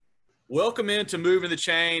Welcome into Moving the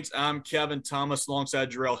Chains. I'm Kevin Thomas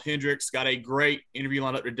alongside Jarrell Hendricks. Got a great interview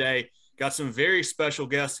lined up today. Got some very special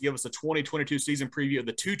guests to give us a 2022 season preview of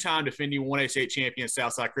the two-time defending 1A state champion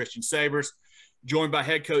Southside Christian Sabres. Joined by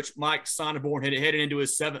head coach Mike Sonneborn, headed into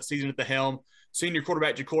his seventh season at the helm. Senior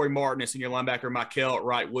quarterback Ja'Cory Martin and senior linebacker Michael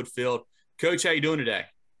Wright Woodfield. Coach, how you doing today?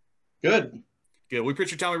 Good. Good. We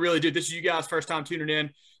appreciate your time. We really do. This is you guys' first time tuning in.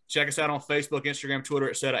 Check us out on Facebook, Instagram, Twitter,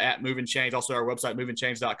 etc. at Moving Chains. Also, our website,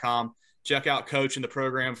 movingchains.com. Check out Coach and the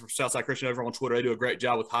program from Southside Christian over on Twitter. They do a great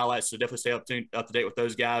job with highlights, so definitely stay up to date with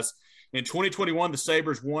those guys. In 2021, the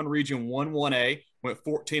Sabres won Region 1-1A, went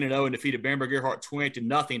 14-0, and defeated Bamberg-Gerhardt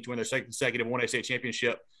 28-0 to win their second consecutive 1A state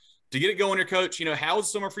championship. To get it going here, Coach, how was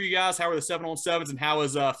the summer for you guys? How are the 7-on-7s, and how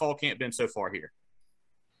has fall camp been so far here?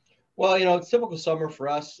 Well, it's typical summer for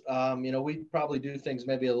us. We probably do things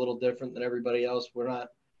maybe a little different than everybody else. We're not,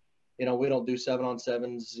 we don't do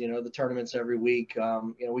 7-on-7s, the tournaments every week.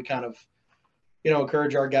 We kind of,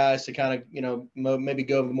 encourage our guys to kind of, maybe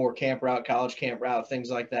go the more camp route, college camp route, things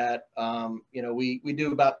like that. We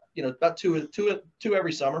do about two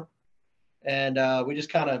every summer. And we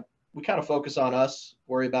just kind of focus on us,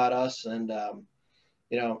 worry about us. And, and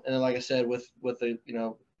then, like I said, with the,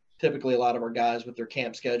 typically a lot of our guys with their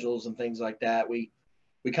camp schedules and things like that, we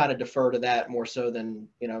kind of defer to that more so than,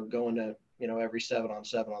 going to, every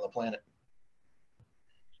 7-on-7 on the planet.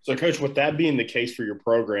 So, Coach, with that being the case for your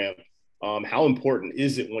program, how important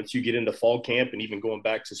is it once you get into fall camp and even going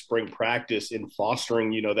back to spring practice in fostering,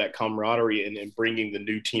 that camaraderie and bringing the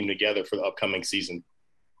new team together for the upcoming season?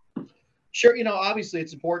 Sure. Obviously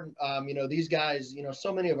it's important. These guys,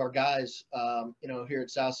 so many of our guys, here at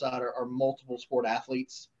Southside are multiple sport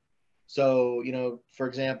athletes. So, for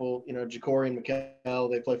example, Ja'Cory and Mikel,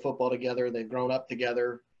 they play football together. They've grown up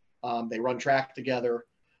together. They run track together.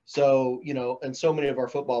 So, and so many of our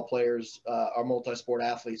football players are multi-sport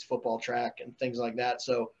athletes, football, track, and things like that.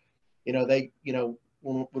 So,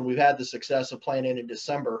 when we've had the success of playing in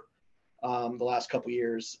December, the last couple of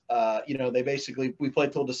years, we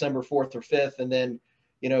played till December 4th or 5th. And then,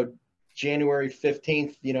 January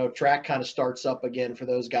 15th, track kind of starts up again for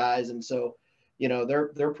those guys. And so,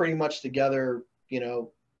 they're pretty much together,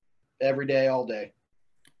 every day, all day.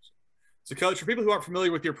 So, Coach, for people who aren't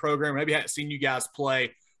familiar with your program, maybe haven't seen you guys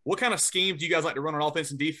play, what kind of schemes do you guys like to run on offense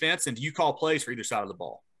and defense, and do you call plays for either side of the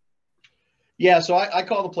ball? Yeah, so I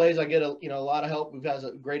call the plays. I get a lot of help. We've had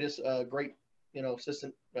great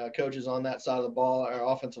assistant coaches on that side of the ball. Our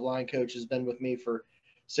offensive line coach has been with me for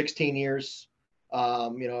 16 years.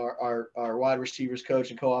 Our wide receivers coach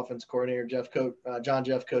and co-offense coordinator John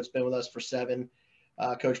Jeffcoat's been with us for 7.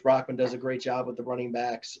 Coach Brockman does a great job with the running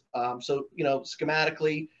backs.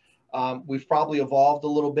 Schematically, we've probably evolved a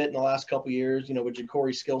little bit in the last couple of years, with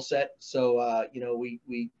Ja'Cory's skill set. So, we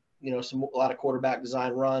a lot of quarterback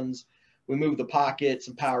design runs. We move the pocket,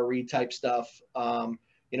 some power read type stuff.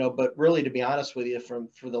 But really, to be honest with you,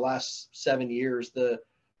 for the last 7 years, the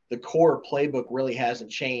core playbook really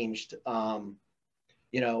hasn't changed.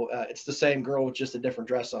 It's the same girl with just a different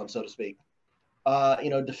dress on, so to speak.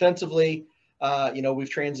 Defensively, we've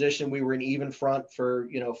transitioned. We were an even front for,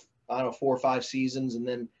 4 or 5 seasons. And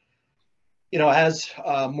then, as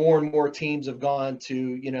more and more teams have gone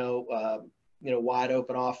to, wide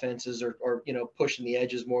open offenses or pushing the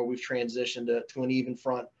edges more, we've transitioned to an even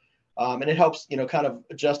front. And it helps, kind of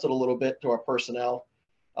adjust it a little bit to our personnel.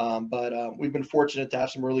 But we've been fortunate to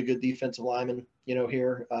have some really good defensive linemen,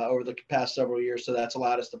 here over the past several years. So that's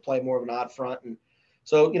allowed us to play more of an odd front. And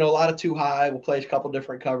so, a lot of too high. We'll play a couple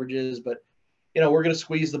different coverages, but, we're going to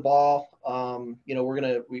squeeze the ball.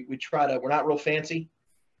 We try to, we're not real fancy.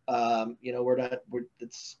 We're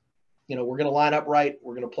going to line up right.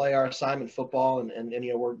 We're going to play our assignment football and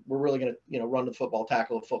we're really going to, run the football,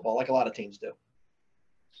 tackle the football like a lot of teams do.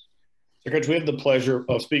 So, Coach, we have the pleasure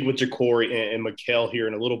of speaking with Ja'Cory and Mikel here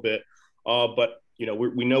in a little bit. But,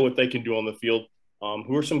 we know what they can do on the field.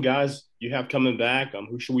 Who are some guys you have coming back?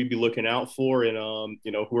 Who should we be looking out for? And,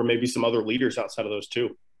 who are maybe some other leaders outside of those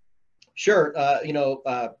two? Sure.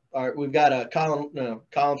 We've got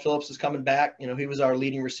Colin Phillips is coming back. He was our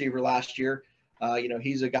leading receiver last year.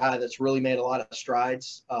 He's a guy that's really made a lot of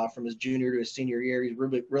strides from his junior to his senior year. He's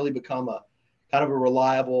really become a kind of a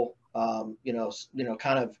reliable, kind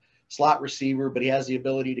of slot receiver, but he has the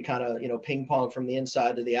ability to kind of, ping pong from the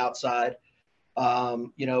inside to the outside.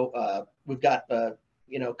 We've got,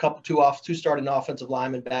 two starting offensive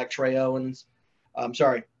linemen back, Will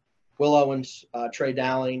Owens, Trey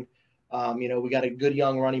Dowling. We got a good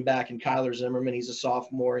young running back in Kyler Zimmerman. He's a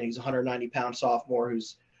sophomore and he's a 190-pound sophomore who,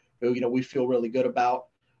 we feel really good about.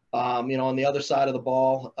 On the other side of the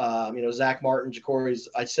ball, Zach Martin, Ja'Cory's,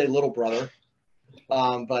 I'd say little brother.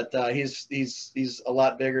 But he's a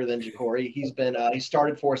lot bigger than Ja'Cory. He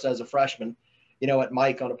started for us as a freshman, at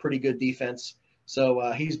Mike on a pretty good defense.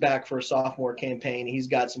 So he's back for a sophomore campaign. He's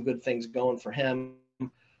got some good things going for him.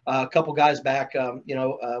 A couple guys back.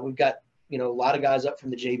 We've got a lot of guys up from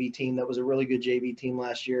the JV team. That was a really good JV team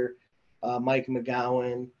last year. Mike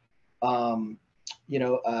McGowan.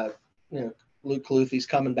 Luke Cluthy's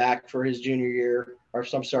coming back for his junior year,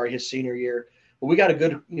 his senior year. But we got a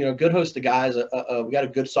good host of guys. We got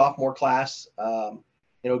a good sophomore class, a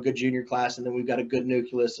good junior class, and then we've got a good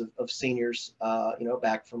nucleus of seniors,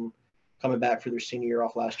 coming back for their senior year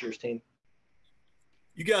off last year's team.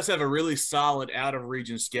 You guys have a really solid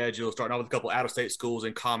out-of-region schedule, starting off with a couple out-of-state schools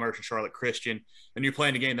in Commerce and Charlotte Christian, and you're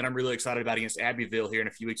playing a game that I'm really excited about against Abbeville here in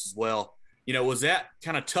a few weeks as well. Was that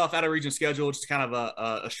kind of tough out-of-region schedule, just kind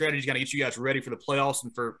of a strategy to kind of get you guys ready for the playoffs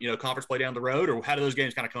and for, conference play down the road, or how do those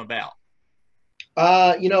games kind of come about?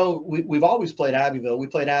 We've always played Abbeville. We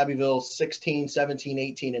played Abbeville 16, 17,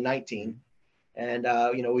 18, and 19. And,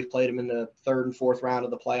 we've played them in the third and fourth round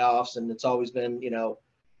of the playoffs, and it's always been,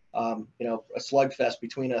 a slugfest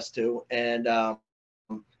between us two. And,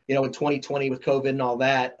 in 2020 with COVID and all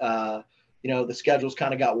that, the schedules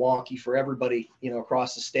kind of got wonky for everybody,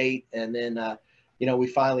 across the state. And then, we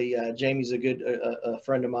finally, Jamie's a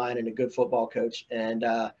friend of mine and a good football coach. And,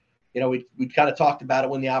 we kind of talked about it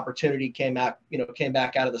when the opportunity came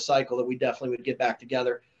back out of the cycle that we definitely would get back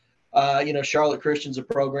together. Charlotte Christian's a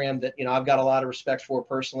program that, I've got a lot of respect for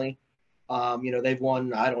personally. They've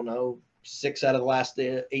won, 6 out of the last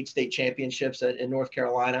 8 state championships in North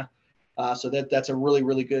Carolina. So that's a really,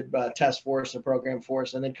 really good test for us, a program for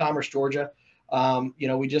us. And then Commerce, Georgia,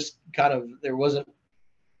 we just kind of,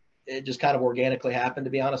 it just kind of organically happened,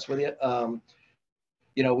 to be honest with you.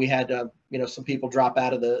 We had, some people drop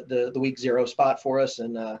out of the week 0 spot for us.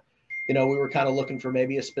 And, we were kind of looking for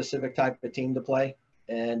maybe a specific type of team to play.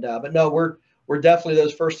 And, but no, we're definitely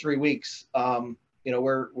those first 3 weeks, we're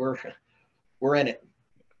in it.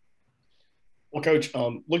 Well, Coach,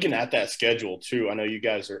 looking at that schedule too, I know you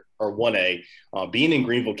guys are 1A. Being in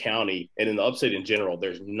Greenville County and in the upstate in general,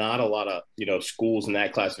 there's not a lot of schools in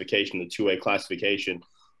that classification, the 2A classification.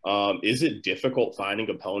 Is it difficult finding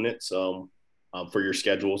opponents for your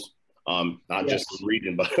schedules? Not just the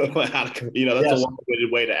region, but how to, that's a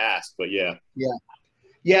long-winded way to ask. But yeah.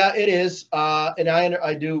 Yeah, it is. And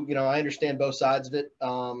I do, I understand both sides of it.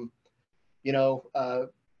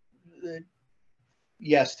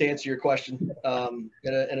 Yes, to answer your question, in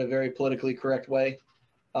a very politically correct way.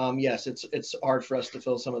 Yes, it's hard for us to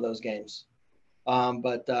fill some of those games.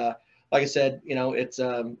 But like I said, it's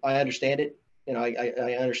I understand it.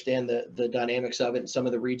 I understand the dynamics of it. And some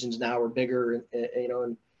of the regions now are bigger,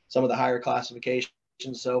 and some of the higher classifications.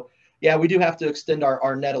 So yeah, we do have to extend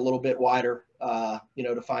our net a little bit wider,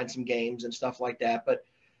 to find some games and stuff like that. But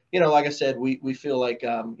like I said, we feel like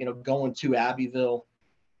going to Abbeville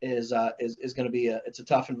is going to be it's a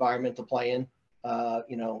tough environment to play in.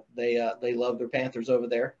 They love their Panthers over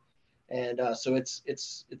there, and so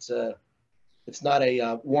it's not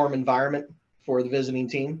a warm environment for the visiting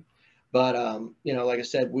team. But like I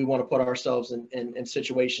said, we want to put ourselves in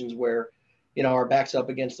situations where our back's up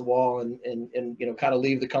against the wall and kind of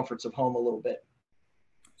leave the comforts of home a little bit.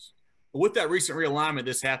 With that recent realignment,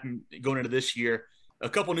 this happened going into this year. A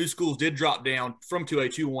couple new schools did drop down from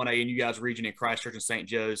 2A to 1A in you guys' region in Christchurch and St.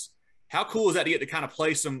 Joe's. How cool is that to get to kind of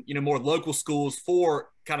play some, more local schools for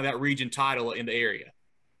kind of that region title in the area?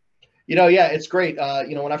 Yeah, it's great.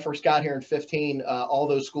 When I first got here in 15, all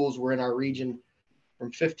those schools were in our region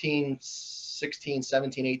from 15, 16,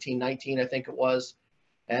 17, 18, 19, I think it was.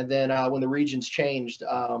 And then when the regions changed,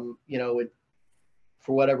 for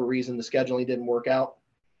whatever reason, the scheduling didn't work out.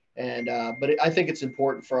 And but I think it's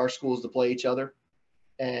important for our schools to play each other.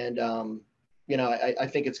 And, I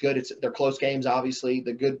think it's good. They're close games, obviously.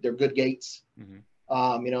 They're good gates.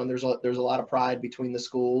 Mm-hmm. And there's a lot of pride between the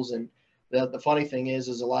schools. And the funny thing is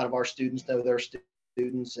a lot of our students know their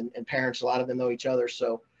students and parents, a lot of them know each other.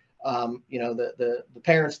 So, the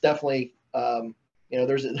parents definitely,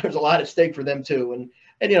 there's a lot at stake for them too. And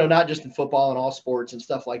not just in football and all sports and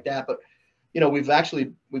stuff like that, but, we've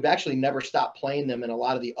actually never stopped playing them in a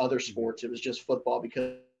lot of the other sports. It was just football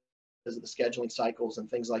because of the scheduling cycles and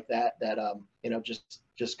things like that,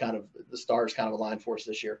 just kind of the stars kind of aligned for us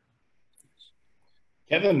this year.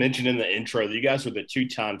 Kevin mentioned in the intro that you guys were the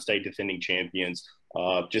 2-time state defending champions,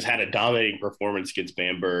 just had a dominating performance against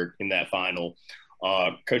Bamberg in that final.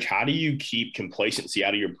 Coach, how do you keep complacency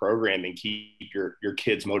out of your program and keep your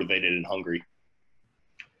kids motivated and hungry?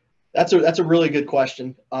 That's a really good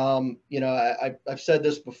question. I've said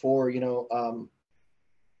this before,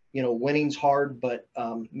 winning's hard, but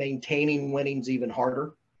maintaining winning's even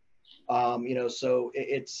harder. So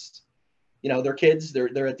it's, they're kids.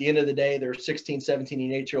 They're at the end of the day, they're 16, 17,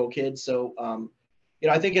 and 8-year-old kids. So,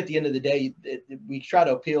 I think at the end of the day, we try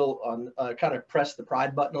to appeal on kind of press the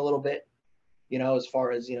pride button a little bit, as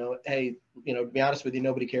far as, hey, to be honest with you,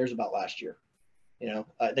 nobody cares about last year.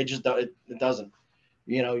 They just don't, it doesn't,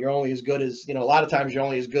 you're only as good as, a lot of times you're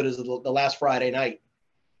only as good as the last Friday night.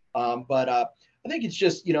 But I think it's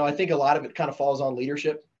just, I think a lot of it kind of falls on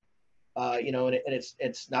leadership, and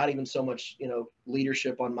it's not even so much,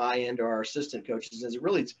 leadership on my end or our assistant coaches, as it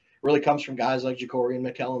really comes from guys like Jacory and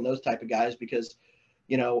Mikel and those type of guys, because,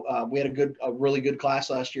 we had a really good class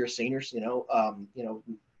last year of seniors,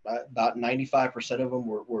 about 95% of them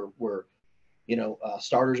were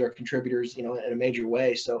starters or contributors, in a major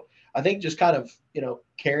way. So I think just kind of,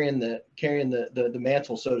 carrying the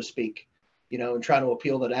mantle, so to speak, and trying to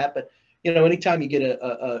appeal to that. But, anytime you get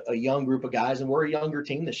a young group of guys, and we're a younger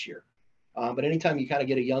team this year, but anytime you kind of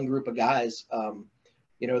get a young group of guys,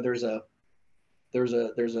 there's a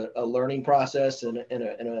learning process and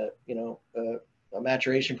a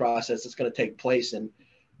maturation process that's going to take place. And,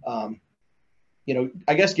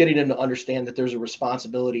 I guess getting them to understand that there's a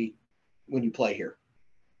responsibility when you play here,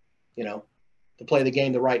 to play the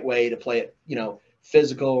game the right way, to play it,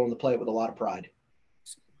 physical, and to play it with a lot of pride.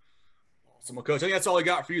 Awesome. Well, Coach, I think that's all I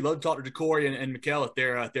got for you. Love to talk to Jacory and Mikel if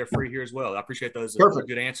they're free here as well. I appreciate those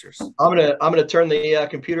good answers. I'm gonna turn the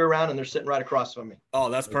computer around, and they're sitting right across from me. Oh,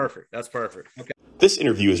 that's perfect. That's perfect. Okay. This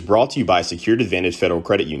interview is brought to you by Secured Advantage Federal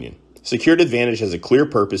Credit Union. Secured Advantage has a clear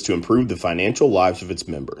purpose to improve the financial lives of its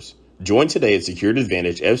members. Join today at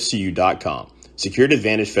securedadvantagefcu.com. Secured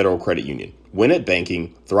Advantage Federal Credit Union. Win at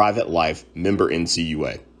banking, thrive at life, member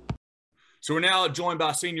NCUA. So we're now joined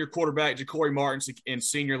by senior quarterback Jacory Martin and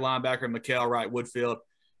senior linebacker Mikel Wright-Woodfield.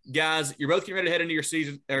 Guys, you're both getting ready to head into your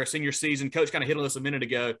season or senior season. Coach kind of hit on this a minute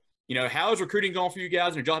ago. How is recruiting going for you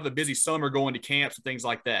guys? And did y'all have a busy summer going to camps and things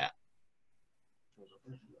like that?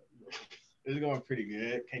 It's going pretty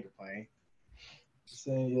good. Can't complain.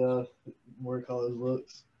 Saying more college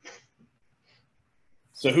looks.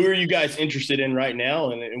 So who are you guys interested in right now,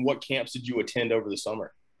 and what camps did you attend over the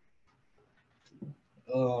summer?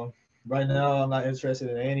 Right now, I'm not interested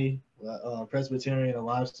in any. Presbyterian and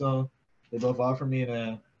Limestone, they both offered me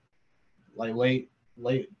in early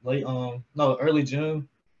June,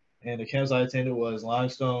 and the camps I attended was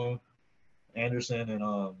Limestone, Anderson, and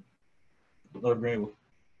North Greenville.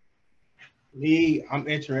 Me, I'm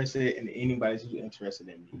interested in anybody who's interested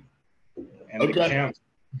in me. And okay.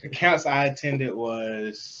 The camps I attended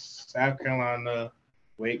was South Carolina,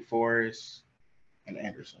 Wake Forest, and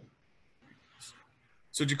Anderson.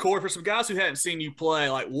 So, Jacory, for some guys who hadn't seen you play,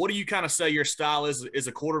 what do you kind of say your style is as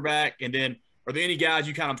a quarterback? And then are there any guys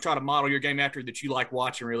you kind of try to model your game after that you like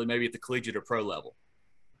watching, really, maybe at the collegiate or pro level?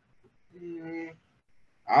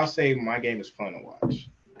 I'll say my game is fun to watch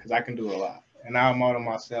because I can do a lot. And I'll model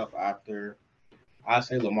myself after, I'll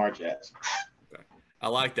say Lamar Jackson. Okay. I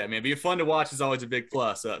like that, man. Being fun to watch is always a big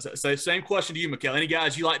plus. So same question to you, Mikel. Any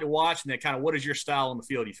guys you like to watch, and then kind of what is your style on the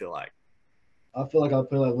field, you feel like? I feel like I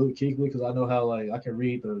play like Luke Kuechly because I know how I can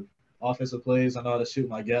read the offensive plays. I know how to shoot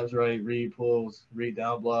my gaps right, read pulls, read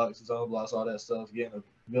down blocks, zone blocks, all that stuff, getting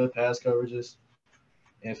good pass coverages,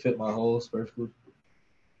 and fit my holes perfectly.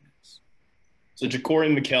 So Jacory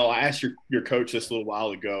and Mikel, I asked your coach this a little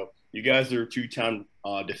while ago. You guys are two-time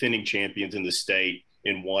defending champions in the state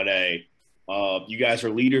in 1A. You guys are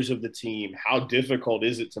leaders of the team. How difficult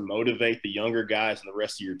is it to motivate the younger guys and the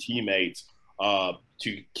rest of your teammates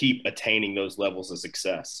to keep attaining those levels of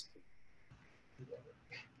success?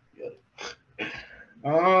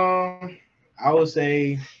 I would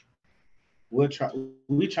say we try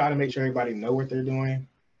to make sure everybody know what they're doing.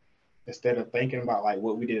 Instead of thinking about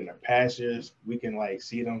what we did in the past years, we can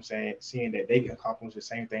see them seeing that they can accomplish the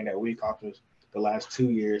same thing that we accomplished the last 2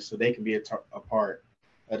 years, so they can be a part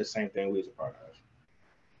of the same thing we was a part of.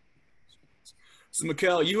 So,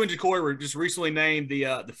 Mikel, you and Jacory were just recently named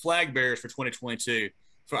the flag bearers for 2022.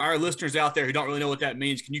 For our listeners out there who don't really know what that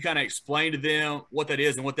means, can you kind of explain to them what that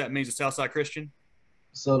is and what that means to Southside Christian?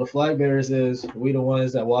 So the flag bearers is we the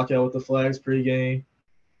ones that walk out with the flags pregame.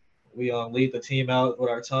 We lead the team out with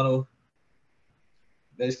our tunnel.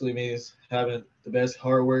 Basically means having the best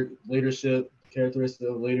hard work, leadership, characteristic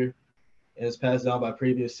of a leader, and it's passed down by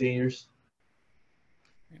previous seniors.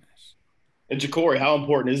 Very nice. And Jacory, how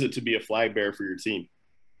important is it to be a flag bearer for your team?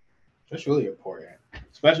 It's really important,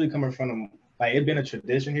 especially coming from it's been a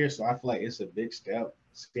tradition here, so I feel like it's a big step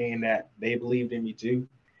seeing that they believed in me too,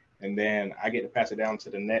 and then I get to pass it down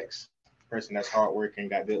to the next person that's hardworking,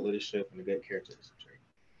 got good leadership, and a good character.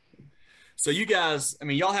 So you guys, I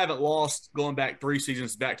mean, y'all haven't lost going back 3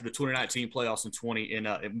 seasons back to the 2019 playoffs in 20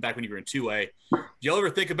 in back when you were in 2A. Do y'all ever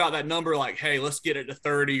think about that number like, hey, let's get it to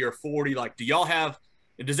 30 or 40? Like, does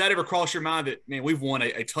that ever cross your mind that, man, we've won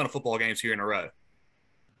a ton of football games here in a row?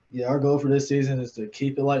 Yeah, our goal for this season is to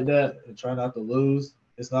keep it like that and try not to lose.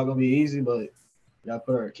 It's not going to be easy, but we got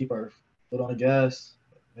to keep our foot on the gas,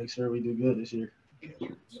 make sure we do good this year.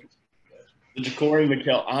 Jacory,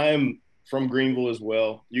 Mikel, I'm from Greenville as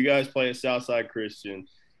well. You guys play at Southside Christian.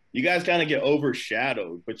 You guys kind of get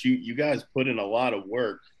overshadowed, but you guys put in a lot of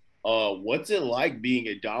work. What's it like being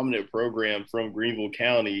a dominant program from Greenville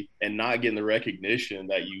County and not getting the recognition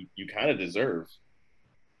that you kind of deserve?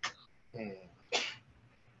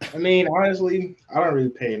 I mean, honestly, I don't really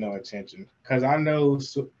pay no attention because I know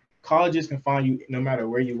colleges can find you no matter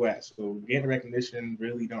where you at. So getting recognition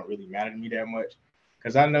don't really matter to me that much.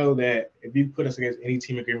 Because I know that if you put us against any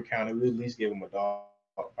team in Greenville County, we'll at least give them a dog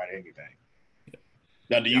fight anything.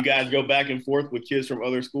 Now, do you guys go back and forth with kids from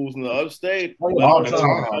other schools in the upstate? All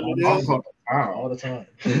the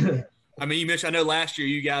time. I mean, you mentioned, I know last year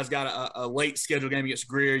you guys got a late scheduled game against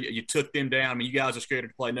Greer. You took them down. I mean, you guys are scared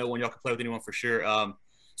to play no one. Y'all can play with anyone for sure.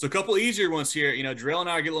 So a couple easier ones here. You know, Jarrell and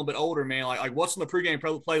I are getting a little bit older, man. Like what's on the pregame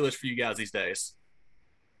playlist for you guys these days?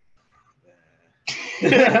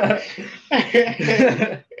 Well,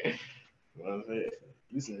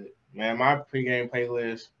 you said it. Man, my pregame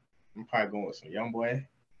playlist, I'm probably going with some Young Boy.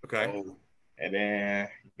 Okay. And then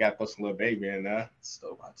you got to throw some Lil Baby in there.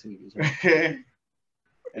 Stole my twos.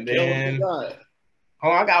 And then,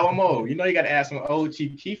 I got one more. You know you got to add some old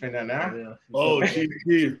Chief Keef in there now. Yeah. Oh, Chief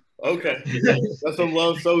Keef. Okay. That's some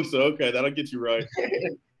Love Sosa. Okay, that'll get you right.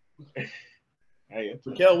 Hey,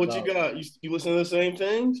 Mikel, what you got? You listen to the same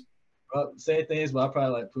things? Same things, but I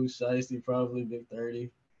probably like Pooh Shiesty, probably Big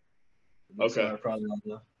 30. Okay. So probably like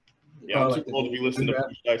that. Yeah, I'm too old to be listening to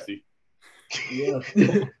Pooh Shiesty. Yeah.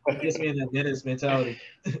 Gets me in that dentist mentality.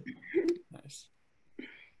 Nice.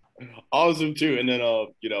 Awesome too. And then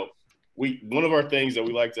one of our things that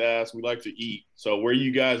we like to ask, we like to eat. So where are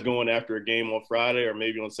you guys going after a game on Friday or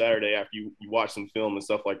maybe on Saturday after you watch some film and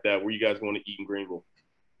stuff like that? Where you guys going to eat in Greenville?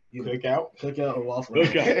 Cookout or Waffle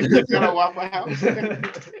House. Cookout or Waffle House.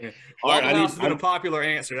 All right, Waffle House has been a popular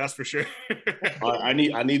answer, that's for sure. All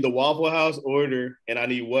right, I need the Waffle House order, and I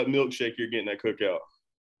need what milkshake you're getting at Cookout.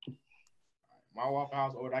 My Waffle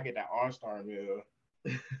House order, I get that All-Star meal,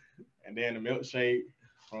 and then the milkshake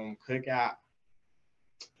from Cookout.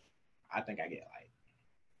 I think I get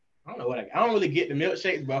I don't know I don't really get the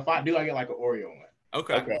milkshakes, but if I do, I get like an Oreo one.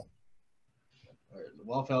 Okay. All right, the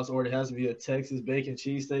Waffle House order has to be a Texas bacon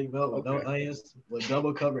cheesesteak melt with no onions, with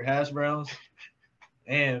double covered hash browns,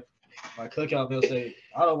 and my Cookout milkshake.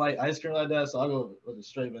 I don't like ice cream like that, so I'll go with the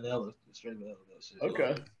straight vanilla milkshake.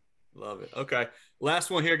 Okay. Love it. Okay. Last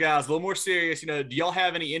one here, guys. A little more serious. You know, do y'all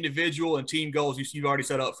have any individual and team goals you've already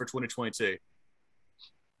set up for 2022?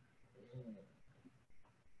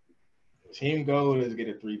 Team goal is get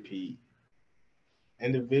a 3-peat.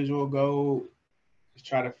 Individual goal is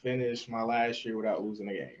try to finish my last year without losing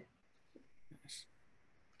a game.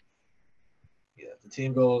 Yeah, the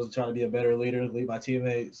team goal is trying to be a better leader, lead my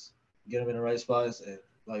teammates, get them in the right spots, and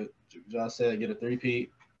like Josh said, get a 3-peat.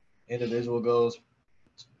 Individual goals,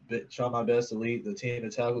 try my best to lead the team in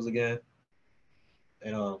tackles again,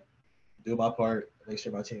 and do my part, make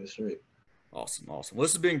sure my team is straight. Awesome. Well,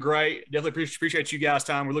 this has been great. Definitely appreciate you guys'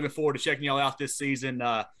 time. We're looking forward to checking y'all out this season.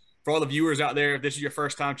 For all the viewers out there, if this is your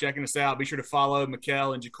first time checking us out, be sure to follow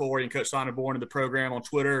Mikel and Jacory and Coach Sonneborn in the program on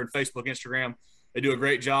Twitter and Facebook, Instagram. They do a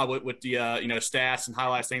great job with the stats and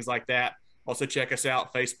highlights, things like that. Also check us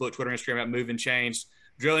out, Facebook, Twitter, Instagram at Move and Change.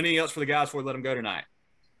 Drill, anything else for the guys before we let them go tonight?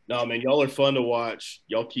 No, man, y'all are fun to watch.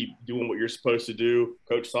 Y'all keep doing what you're supposed to do.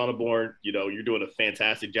 Coach Sonneborn, you're doing a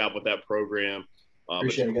fantastic job with that program.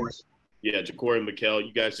 Appreciate it, guys. Yeah, Jacory and Mikel,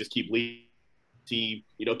 you guys just keep leading the team.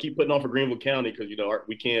 Keep putting on for Greenville County because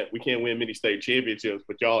we can't win many state championships,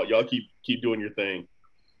 but y'all keep doing your thing.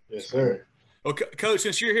 Yes, sir. Well, Coach,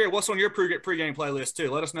 since you're here, what's on your pregame playlist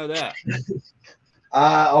too? Let us know that.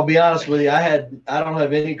 I'll be honest with you. I don't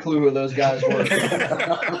have any clue who those guys were.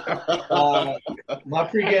 My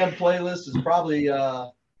pregame playlist is probably I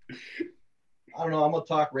don't know. I'm a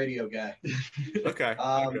talk radio guy. Okay.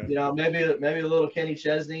 Maybe a little Kenny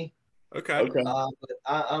Chesney. Okay. But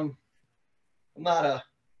I'm not a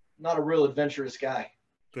real adventurous guy.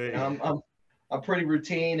 I'm pretty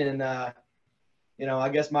routine, and I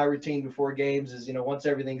guess my routine before games is once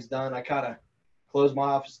everything's done, I kind of close my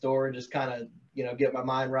office door and just kind of get my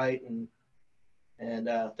mind right and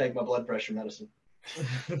take my blood pressure medicine.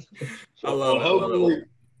 I love it. Hopefully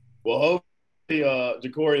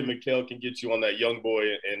Jacory and Mikhail can get you on that young boy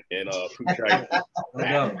and Poop Track.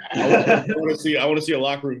 No. I want to see a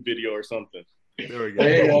locker room video or something. There we go.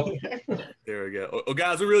 There you go. There we go. Well,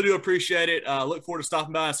 guys, we really do appreciate it. Look forward to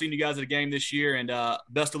stopping by and seeing you guys at a game this year, and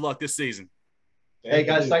best of luck this season. Hey,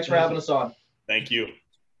 guys, thanks for having us on. Thank you.